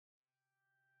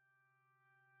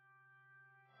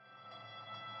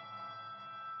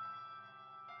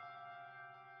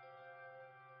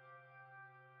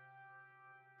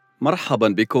مرحبا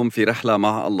بكم في رحلة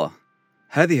مع الله.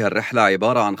 هذه الرحلة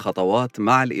عبارة عن خطوات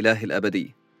مع الإله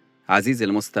الأبدي. عزيزي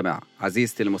المستمع،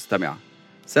 عزيزتي المستمعة،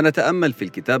 سنتأمل في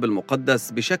الكتاب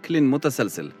المقدس بشكل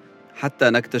متسلسل حتى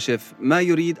نكتشف ما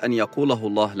يريد أن يقوله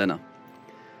الله لنا.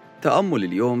 تأمل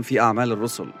اليوم في أعمال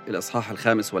الرسل الإصحاح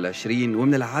 25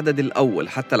 ومن العدد الأول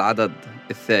حتى العدد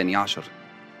 12.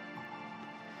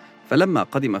 فلما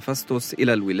قدم فاستوس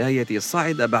إلى الولاية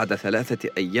صعد بعد 3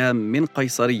 أيام من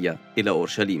قيصرية إلى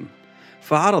أورشليم،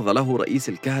 فعرض له رئيس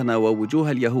الكهنة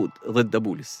ووجوه اليهود ضد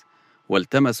بولس،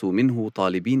 والتمسوا منه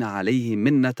طالبين عليه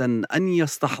منة أن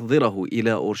يستحضره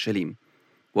إلى أورشليم،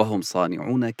 وهم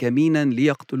صانعون كمينا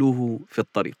ليقتلوه في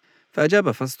الطريق.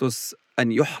 فأجاب فاستوس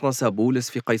أن يحرس بولس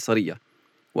في قيصرية،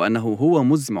 وأنه هو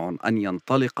مزمع أن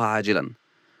ينطلق عاجلا،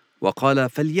 وقال: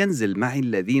 فلينزل معي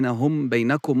الذين هم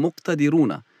بينكم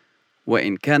مقتدرون،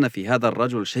 وإن كان في هذا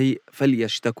الرجل شيء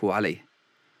فليشتكوا عليه.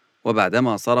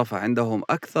 وبعدما صرف عندهم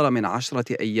أكثر من 10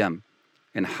 أيام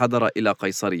انحدر إلى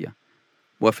قيصرية،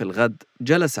 وفي الغد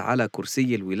جلس على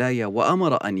كرسي الولاية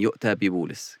وأمر أن يؤتى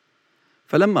ببولس.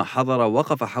 فلما حضر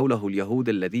وقف حوله اليهود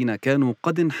الذين كانوا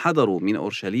قد انحدروا من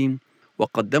أورشليم،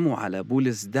 وقدموا على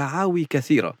بولس دعاوي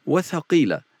كثيرة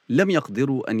وثقيلة لم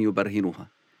يقدروا أن يبرهنوها،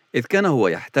 إذ كان هو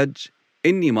يحتج: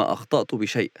 إني ما أخطأت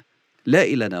بشيء، لا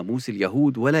إلى ناموس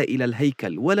اليهود ولا إلى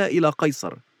الهيكل ولا إلى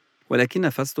قيصر. ولكن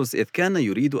فاستوس إذ كان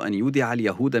يريد أن يودع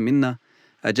اليهود منا،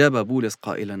 أجاب بولس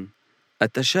قائلا: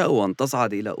 أتشاء أن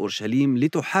تصعد إلى أورشليم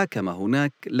لتحاكم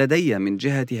هناك لدي من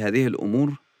جهة هذه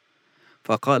الأمور؟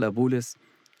 فقال بولس: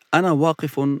 أنا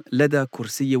واقف لدى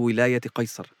كرسي ولاية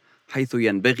قيصر، حيث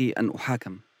ينبغي أن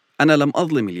أحاكم. أنا لم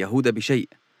أظلم اليهود بشيء،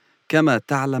 كما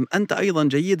تعلم أنت أيضا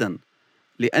جيدا،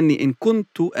 لأني إن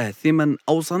كنت آثما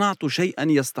أو صنعت شيئا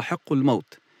يستحق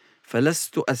الموت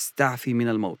فلست أستعفي من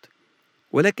الموت.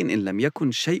 ولكن إن لم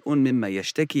يكن شيء مما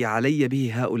يشتكي علي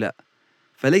به هؤلاء،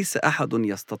 فليس أحد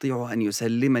يستطيع أن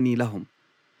يسلمني لهم.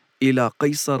 إلى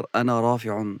قيصر أنا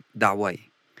رافع دعواي.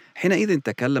 حينئذ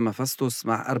تكلم فاستوس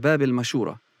مع أرباب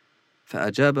المشورة،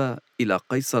 فأجاب: إلى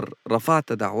قيصر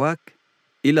رفعت دعواك،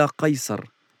 إلى قيصر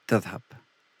تذهب.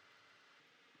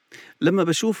 لما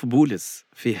بشوف بولس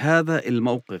في هذا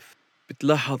الموقف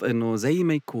بتلاحظ أنه زي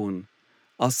ما يكون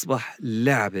أصبح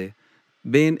لعبة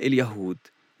بين اليهود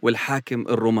والحاكم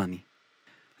الروماني،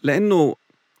 لأنه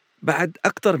بعد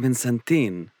أكثر من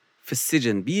 2 في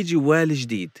السجن بيجي والي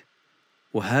جديد،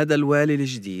 وهذا الوالي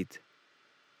الجديد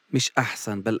مش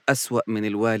أحسن بل أسوأ من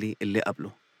الوالي اللي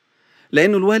قبله،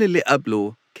 لأنه الوالي اللي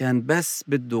قبله كان بس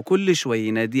بده كل شوي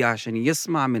يناديه عشان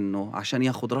يسمع منه عشان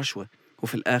ياخد رشوة،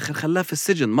 وفي الآخر خلاه في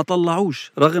السجن ما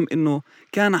طلعوش رغم إنه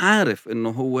كان عارف إنه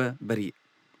هو بريء.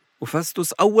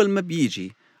 وفاستوس أول ما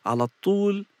بيجي على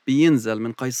طول بينزل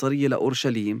من قيصرية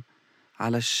لأورشليم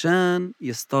علشان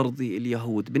يسترضي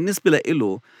اليهود. بالنسبة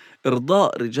له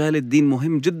إرضاء رجال الدين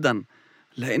مهم جدا،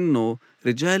 لأنه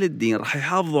رجال الدين رح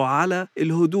يحافظوا على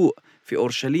الهدوء في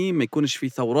أورشليم، ما يكونش في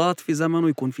ثورات في زمنه،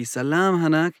 يكون في سلام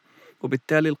هناك.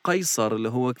 وبالتالي القيصر اللي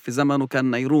هو في زمنه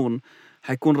كان نيرون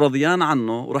حيكون رضيان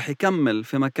عنه ورح يكمل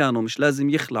في مكانه، مش لازم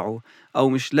يخلعه أو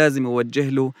مش لازم يوجه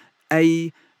له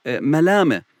أي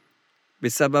ملامة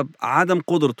بسبب عدم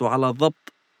قدرته على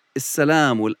ضبط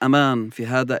السلام والأمان في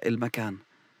هذا المكان.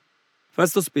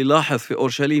 فاستوس بيلاحظ في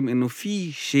أورشليم إنه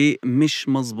في شيء مش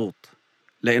مزبوط،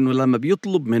 لأنه لما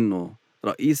بيطلب منه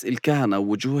رئيس الكهنة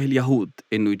ووجوه اليهود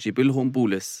إنه يجيب لهم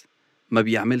بولس ما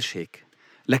بيعملش هيك،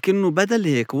 لكنه بدل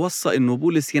هيك وصى إنه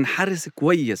بولس ينحرس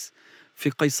كويس في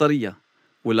قيصرية.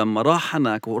 ولما راح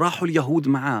هناك وراحوا اليهود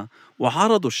معاه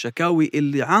وعرضوا الشكاوي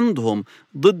اللي عندهم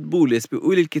ضد بولس،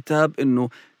 بيقول الكتاب إنه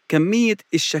كمية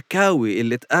الشكاوي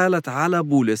اللي اتقالت على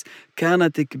بولس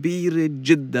كانت كبيرة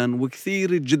جدا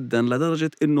وكثيرة جدا،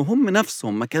 لدرجة إنه هم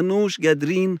نفسهم ما كانوش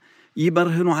قادرين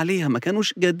يبرهنوا عليها، ما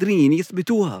كانوش قادرين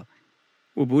يثبتوها.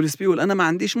 وبولس بيقول: أنا ما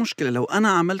عنديش مشكلة لو أنا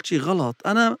عملت شيء غلط،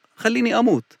 أنا خليني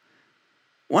أموت.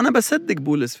 وأنا بصدق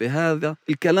بولس في هذا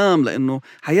الكلام، لأنه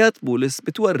حياة بولس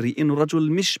بتوري إنه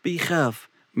رجل مش بيخاف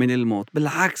من الموت،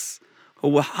 بالعكس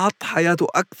هو حط حياته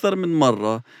أكثر من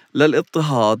مرة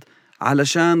للاضطهاد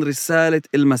علشان رسالة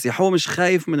المسيح. هو مش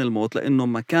خايف من الموت لأنه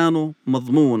مكانه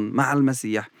مضمون مع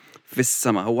المسيح في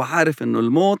السماء. هو عارف إنه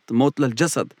الموت موت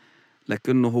للجسد،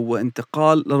 لكنه هو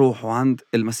انتقال لروحه عند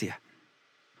المسيح.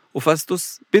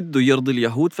 وفاستوس بده يرضي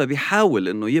اليهود، فبيحاول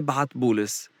إنه يبعث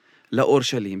بولس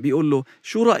لأورشليم. بيقول له: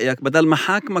 شو رأيك بدل ما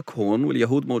حاكمك هون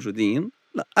واليهود موجودين،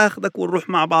 لا أخذك ونروح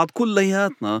مع بعض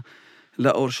كلياتنا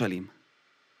لأورشليم.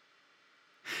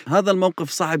 هذا الموقف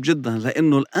صعب جدا،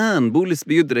 لأنه الآن بولس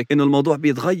بيدرك إنه الموضوع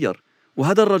بيتغير،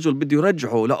 وهذا الرجل بده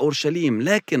يرجعه لأورشليم،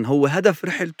 لكن هو هدف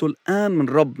رحلته الآن من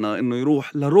ربنا إنه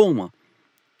يروح لروما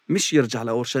مش يرجع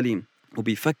لأورشليم.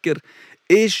 وبيفكر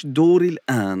إيش دوري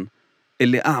الآن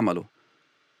اللي أعمله؟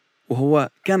 وهو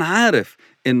كان عارف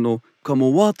إنه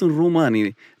كمواطن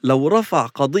روماني لو رفع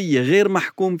قضية غير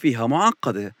محكوم فيها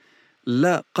معقدة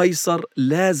لا قيصر،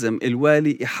 لازم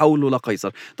الوالي يحوله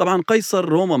لقيصر. طبعا قيصر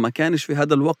روما ما كانش في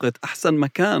هذا الوقت أحسن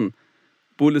مكان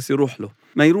بولس يروح له.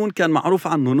 نيرون كان معروف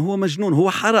عنه إنه هو مجنون،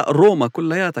 هو حرق روما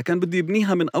كلياتها، كان بده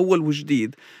يبنيها من أول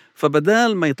وجديد،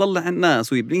 فبدال ما يطلع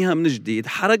الناس ويبنيها من جديد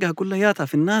حرقها كلياتها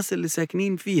في الناس اللي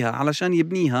ساكنين فيها علشان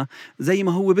يبنيها زي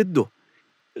ما هو بده.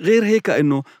 غير هيك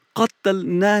إنه قتل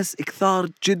ناس كثار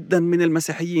جدا من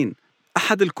المسيحيين.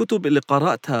 أحد الكتب اللي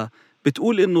قرأتها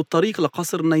بتقول إنه الطريق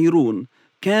لقصر نيرون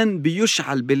كان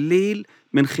بيشعل بالليل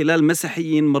من خلال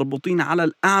مسيحيين مربوطين على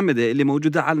الأعمدة اللي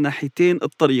موجودة على ناحيتين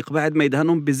الطريق، بعد ما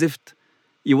يدهنهم بزفت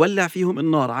يولع فيهم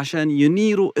النار عشان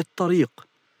ينيروا الطريق.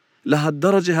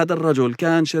 لهالدرجة هذا الرجل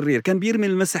كان شرير، كان بيرمي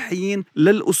المسيحيين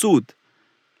للأسود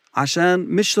عشان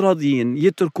مش راضيين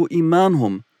يتركوا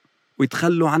إيمانهم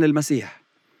ويتخلوا عن المسيح.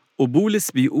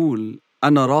 وبولس بيقول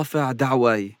أنا رافع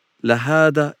دعواي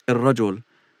لهذا الرجل،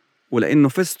 ولأنه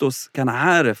فيستوس كان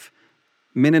عارف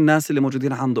من الناس اللي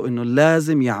موجودين عنده إنه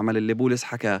لازم يعمل اللي بولس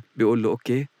حكاه، بيقول له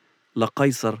أوكي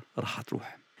لقيصر رح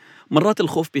تروح. مرات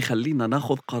الخوف بيخلينا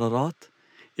ناخذ قرارات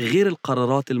غير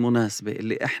القرارات المناسبة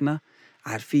اللي إحنا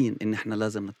عارفين إن إحنا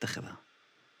لازم نتخذها.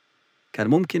 كان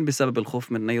ممكن بسبب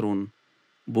الخوف من نيرون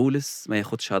بولس ما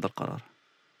ياخدش هذا القرار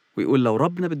ويقول لو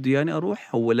ربنا بده ياني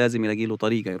أروح هو لازم يلاقي له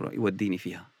طريقة يوديني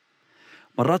فيها.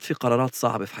 مرات في قرارات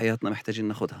صعبة في حياتنا محتاجين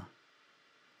ناخدها،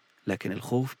 لكن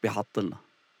الخوف بيعطلنا.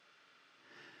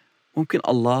 ممكن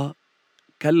الله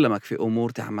كلمك في أمور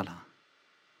تعملها،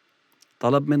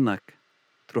 طلب منك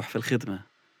تروح في الخدمة،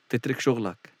 تترك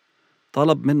شغلك،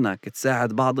 طلب منك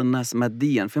تساعد بعض الناس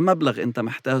ماديا في مبلغ أنت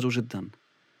محتاجه جدا،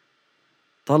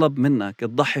 طلب منك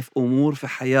تضحي في أمور في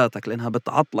حياتك لأنها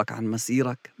بتعطلك عن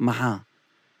مسيرك معاه.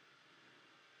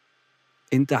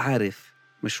 أنت عارف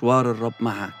مشوار الرب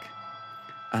معك.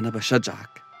 أنا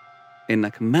بشجعك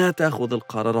إنك ما تاخذ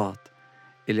القرارات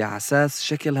اللي على أساس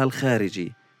شكلها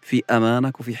الخارجي في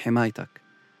أمانك وفي حمايتك.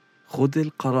 خذ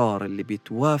القرار اللي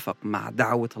بيتوافق مع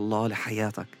دعوة الله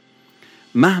لحياتك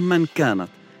مهما كانت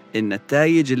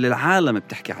النتائج اللي العالم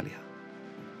بتحكي عليها،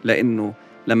 لأنه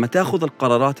لما تاخذ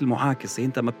القرارات المعاكسة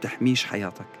أنت ما بتحميش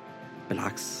حياتك،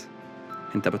 بالعكس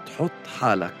أنت بتحط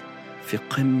حالك في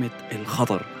قمة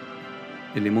الخطر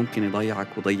اللي ممكن يضيعك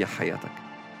ويضيع حياتك.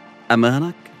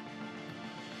 أمانك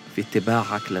في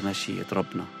اتباعك لمشيئة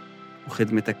ربنا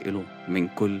وخدمتك له من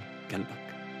كل قلبك.